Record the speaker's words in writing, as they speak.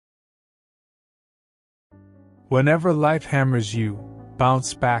Whenever life hammers you,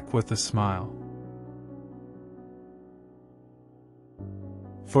 bounce back with a smile.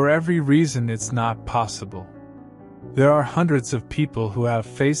 For every reason it's not possible, there are hundreds of people who have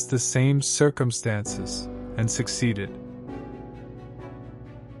faced the same circumstances and succeeded.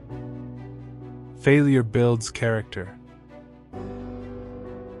 Failure builds character.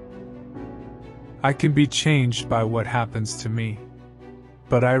 I can be changed by what happens to me,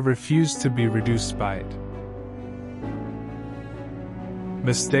 but I refuse to be reduced by it.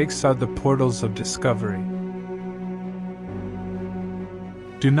 Mistakes are the portals of discovery.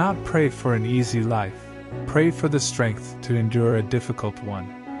 Do not pray for an easy life, pray for the strength to endure a difficult one.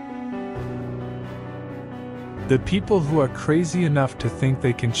 The people who are crazy enough to think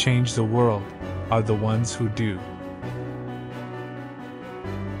they can change the world are the ones who do.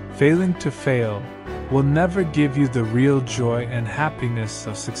 Failing to fail will never give you the real joy and happiness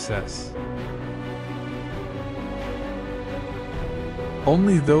of success.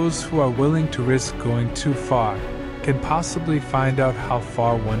 Only those who are willing to risk going too far can possibly find out how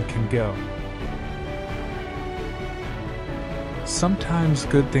far one can go. Sometimes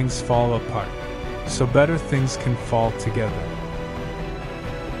good things fall apart, so better things can fall together.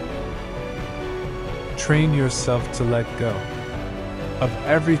 Train yourself to let go of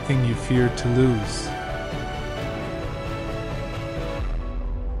everything you fear to lose.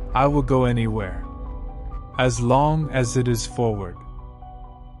 I will go anywhere, as long as it is forward.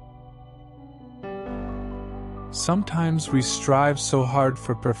 Sometimes we strive so hard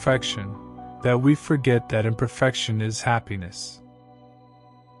for perfection that we forget that imperfection is happiness.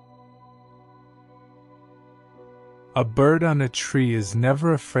 A bird on a tree is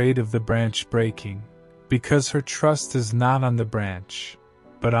never afraid of the branch breaking, because her trust is not on the branch,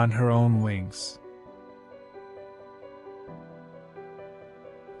 but on her own wings.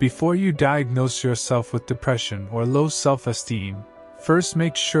 Before you diagnose yourself with depression or low self-esteem, first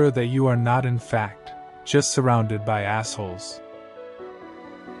make sure that you are not in fact just surrounded by assholes.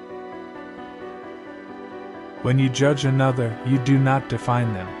 When you judge another, you do not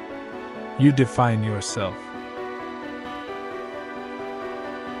define them. You define yourself.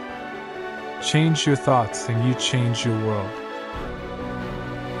 Change your thoughts and you change your world.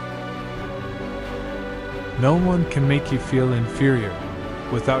 No one can make you feel inferior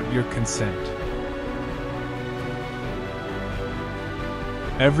without your consent.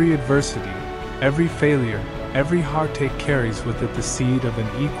 Every adversity, every failure, every heartache carries with it the seed of an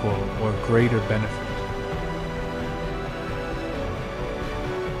equal or greater benefit.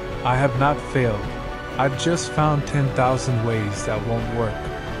 I have not failed. I've just found 10,000 ways that won't work.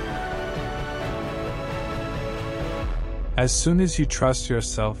 As soon as you trust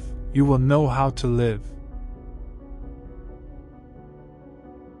yourself, you will know how to live.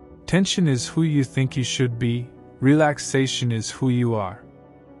 Tension is who you think you should be, relaxation is who you are.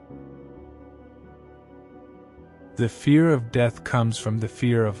 The fear of death comes from the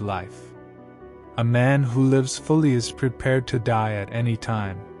fear of life. A man who lives fully is prepared to die at any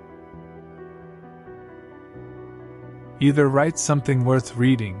time. Either write something worth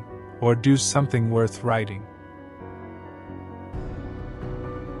reading, or do something worth writing.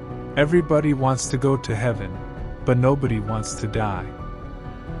 Everybody wants to go to heaven, but nobody wants to die.